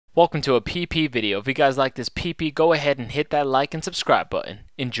Welcome to a PP video. If you guys like this PP, go ahead and hit that like and subscribe button.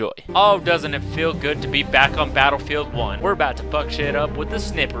 Enjoy. Oh, doesn't it feel good to be back on Battlefield 1? We're about to fuck shit up with the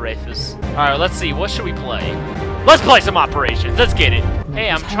Sneeper rifles. Alright, let's see. What should we play? Let's play some operations. Let's get it. Hey,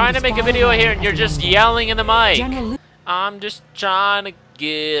 I'm trying to make a video here and you're just yelling in the mic. I'm just trying to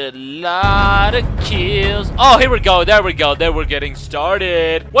get a lot of kills. Oh, here we go. There we go. There we're getting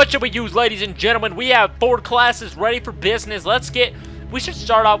started. What should we use, ladies and gentlemen? We have 4 classes ready for business. We should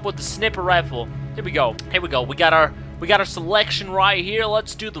start off with the Sniper rifle. Here we go. Here we go. We got our selection right here.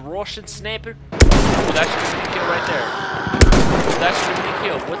 Let's do the Russian sniper. Ooh, that should have been a kill right there. Ooh, that should have been a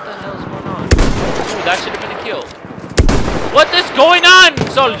kill. What the hell is going on? Ooh, that should have been a kill. What is going on,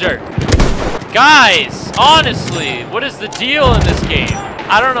 soldier? Guys, honestly, what is the deal in this game?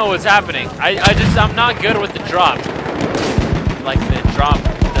 I don't know what's happening. I'm not good with the drop. Like the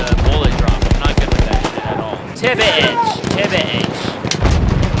bullet drop. I'm not good with that shit at all. Tibba edge.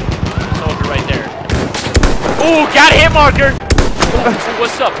 Soldier right there. Ooh, got hit marker. Ooh,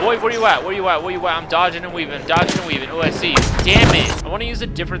 what's up, boy? Where you at? Where you at? I'm dodging and weaving. Oh, I see you. Damn it. I want to use a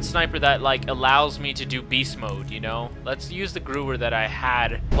different sniper that, like, allows me to do beast mode, you know? Let's use the Gruwer that I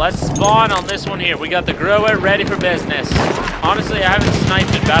had. Let's spawn on this one here. We got the Gruwer ready for business. Honestly, I haven't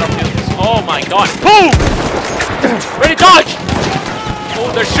sniped in Battlefield. Oh, my God. Boom! Ready, dodge!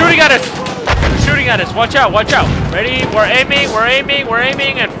 Oh, they're shooting at us. Watch out. Ready? We're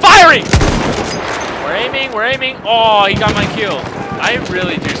aiming, and firing! We're aiming. Oh, he got my kill. I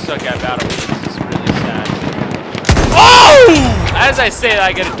really do suck at Battlefield. This is really sad. Oh! As I say that,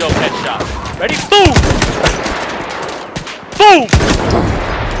 I get a dope headshot. Ready? Boom! Boom!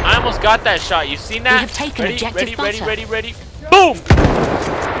 I almost got that shot. You seen that? Ready. Boom!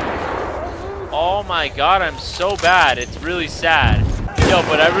 Oh my God, I'm so bad. It's really sad. Yo,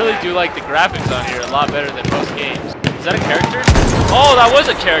 but I really do like the graphics on here a lot better than most games. Is that a character? Oh, that was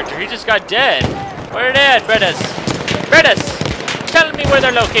a character. He just got dead. Where are they at, brothers? Tell me where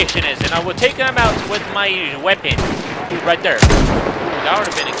their location is, and I will take them out with my weapon. Ooh, right there. Ooh, that would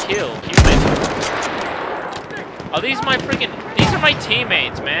have been a kill. Oh, these are my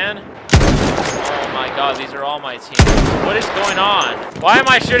teammates, man. Oh my God, these are all my teammates. What is going on? Why am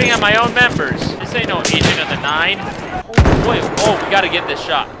I shooting at my own members? This ain't no Agent of the 9. Wait, oh, we gotta get this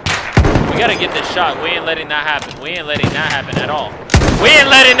shot. We ain't letting that happen. At all.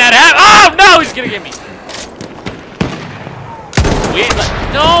 Oh, no, he's gonna get me.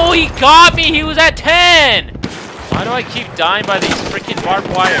 No, he got me. He was at 10. Why do I keep dying by these freaking barbed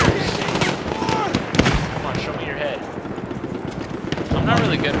wires? Come on, show me your head. I'm not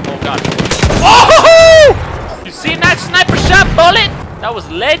really good. Oh, God. Oh! You seen that sniper shot bullet? That was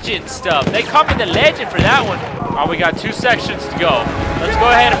legend stuff. They call me the legend for that one. Oh, we got 2 sections to go. Let's go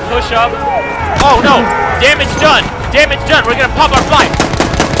ahead and push up. Oh, no. Damage done. We're going to pop our fly.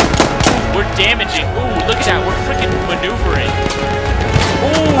 We're damaging. Ooh, look at that. We're freaking maneuvering.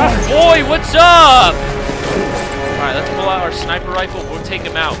 Ooh, boy, what's up? All right, let's pull out our sniper rifle. We'll take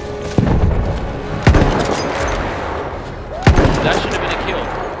him out. That should have been a kill.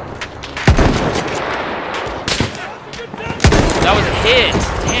 That was a hit.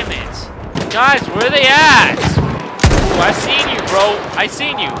 Damn it. Guys, where are they at? Ooh, I seen you, bro.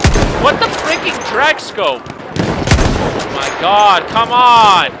 What the freaking drag scope? Oh my God, come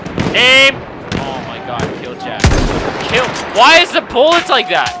on. Aim. Oh my God, kill chat. Kill. Why is the bullets like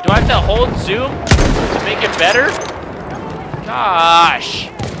that? Do I have to hold zoom to make it better? Gosh.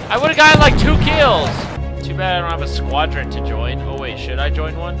 I would have gotten like 2 kills. Too bad I don't have a squadron to join. Oh wait, should I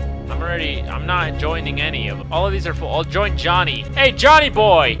join one? I'm not joining any of them. All of these are full. I'll join Johnny. Hey, Johnny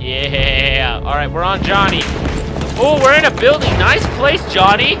boy. Yeah. All right, we're on Johnny. Oh, we're in a building. Nice place,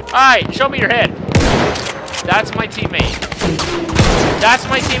 Johnny. All right, show me your head. That's my teammate.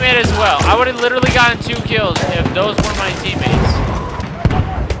 As well. I would have literally gotten 2 kills if those were my teammates.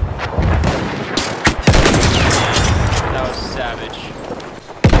 That was savage.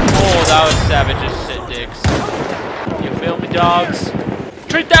 Oh, that was savage as shit, dicks. You feel me, dogs?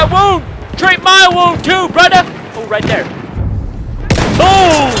 Treat that wound! Treat my wound too, brother! Oh, right there.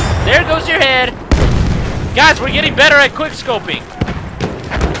 Boom! There goes your head. Guys, we're getting better at quick scoping.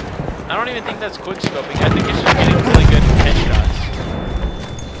 I don't even think that's quick scoping. I think it's just getting really good headshots.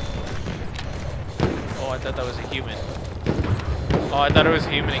 Oh, I thought that was a human. Oh, I thought it was a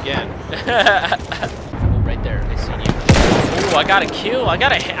human again. Oh, right there. I seen you. Oh, I got a kill. I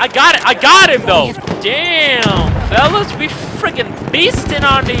got him though. Damn, fellas, we freaking beasting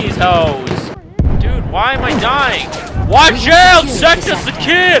on these hoes. Dude, why am I dying? Watch out, Sectus the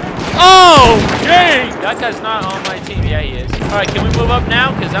kid. Oh, dang. That guy's not on my team. Yeah, he is. All right, can we move up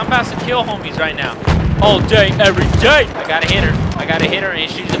now? Because I'm about to kill homies right now. all day, every day. I gotta hit her. I gotta hit her, and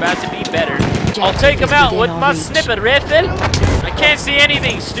she's about to be better. I'll take him out with my sniper rifle. I can't see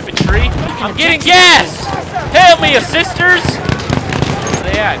anything, stupid tree. I'm getting gas. Help me, sisters. Where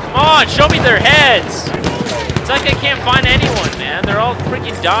they at? Come on, show me their heads. It's like I can't find anyone, man. They're all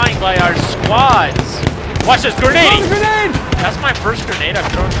freaking dying by our squads. Watch this grenade. That's my first grenade I've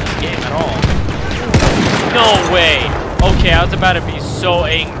thrown in this game at all. No way. Okay, I was about to be so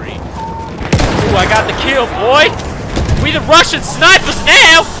angry. Ooh, I got the kill, boy. We the Russian snipers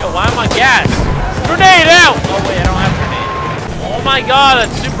now. Yo, why am I gas? Grenade out. Oh wait, I don't have a grenade. Oh my god,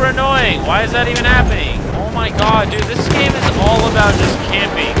 that's super annoying. Why is that even happening? Oh my god, dude, this game is all about just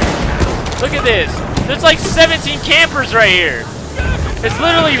camping. Look at this. There's like 17 campers right here. It's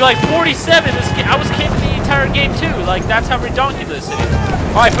literally like 47. I was camping the entire game too. Like, that's how ridiculous it is.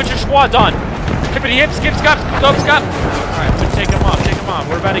 Alright, put your squads on. Hippity hip, skip, scop, go, scop. Alright, take them off, take them off.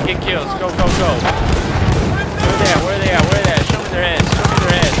 We're about to get kills. Go, go, go. Where are they at? Where are they at? Where are they at? Show me their heads. Show me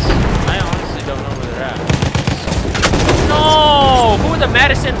their heads. I honestly don't know where they're at. No! Who the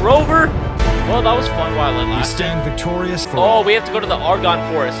Madison Rover? Well, that was fun while it lasted. We stand victorious for oh, we have to go to the Argonne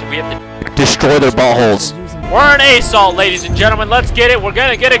Forest. We have to destroy their buttholes. We're an assault, ladies and gentlemen. Let's get it. We're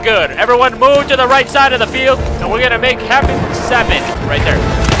gonna get it good. Everyone move to the right side of the field, and we're gonna make happen 7. Right there.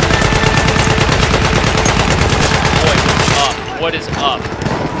 Boy, what's up? What is up?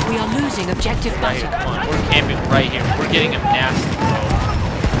 We are losing objective butter. Come on, we're camping right here. We're getting them nasty, bro.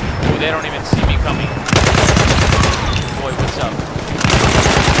 Oh, they don't even see me coming. Boy, what's up?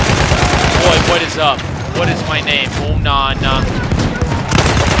 Boy, what is up? What is my name? Oh, nah. Dude,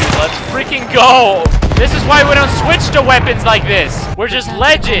 let's freaking go! This is why we don't switch to weapons like this. We're just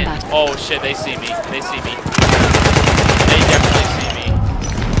legend. Oh shit, they see me. They see me. They definitely see me.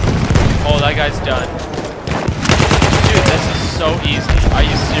 Oh, that guy's done. Dude, this is so easy. Are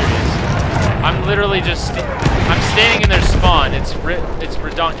you serious? I'm literally just I'm standing in their spawn. It's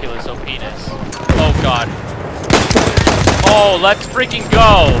ridiculous, oh penis. Oh god. Oh, let's freaking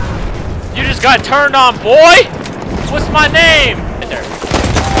go. You just got turned on, boy. What's my name? Right there.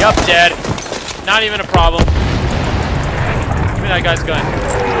 Yup, dead. Not even a problem. Give me that guy's gun.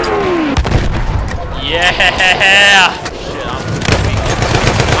 Yeah! Shit,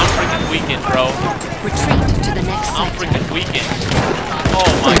 I'm freaking weakened, bro. Retreat to the next I'm sector. freaking weakened.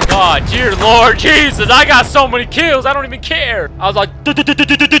 Oh my god, dear Lord Jesus, I got so many kills, I don't even care. I was like,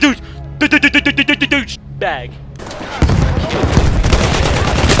 bag.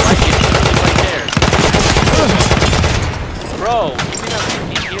 Right there. Bro, give me that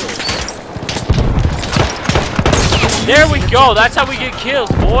freaking kills. There we go. That's how we get kills,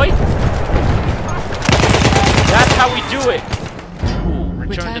 boy. That's how we do it. Ooh,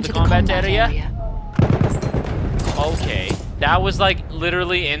 return to the combat area. Okay. That was like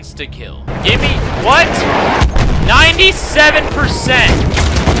literally insta-kill. Give me, what? 97%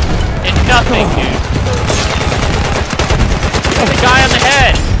 and nothing, dude. The guy on the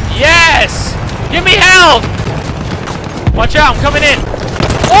head. Yes! Give me health! Watch out, I'm coming in.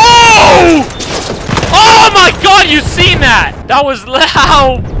 Oh! Oh my god, you seen that? That was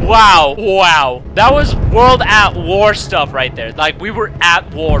wow. That was world at war stuff right there. Like, we were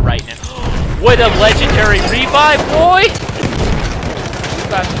at war right now. With a legendary revive, boy! It's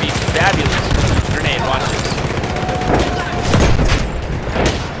about to be fabulous. Grenade, watch this.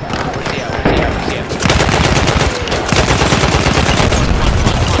 Where's he at? Where's he at?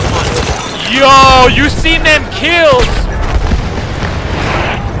 Yo, you seen them kills?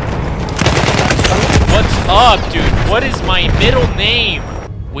 What's up, dude? What is my middle name?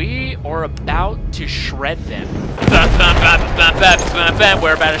 We are about to shred them.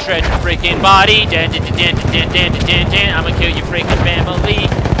 We're about to shred your freaking body. I'm gonna kill your freaking family.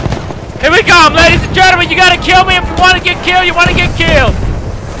 Here we come, ladies and gentlemen. You gotta kill me if you want to get killed. You want to get killed.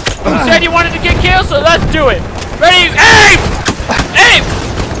 You said you wanted to get killed, so let's do it. Ready? Aim! Aim!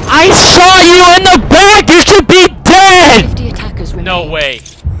 I saw you in the back! You should be dead! 50 attackers remain. No way.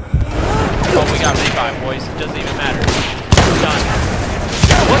 Oh, we got revive, boys. It doesn't even matter. We're done.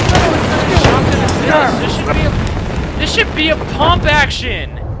 What the shotgun is this? This should be a pump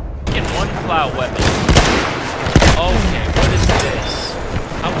action in one plow weapon. Okay, what is this?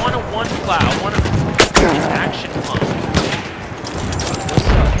 I want a one plow. I want an action pump. What's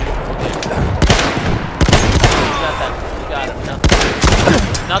up? We got him.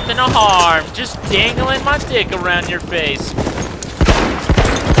 Nothing. Nothing to harm. Just dangling my dick around your face.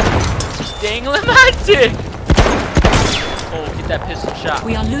 Just dangling my dick. Oh, get that pistol shot.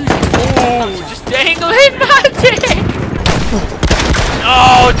 We are losing. Oh, just dangling my dick.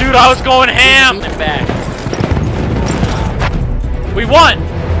 Oh, dude, I was going ham. I'm back. We won.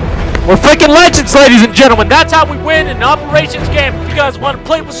 We're freaking legends, ladies and gentlemen. That's how we win in an operations game. If you guys want to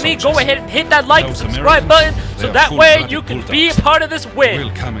play with me, go ahead and hit that like and subscribe button so that way you can be a part of this win.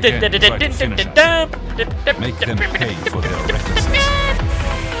 Make them pay for their recklessness.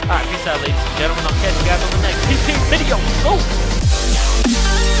 Alright, peace out, ladies and gentlemen. I'll catch you guys on the next PP video.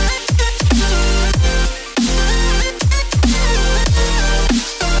 Go!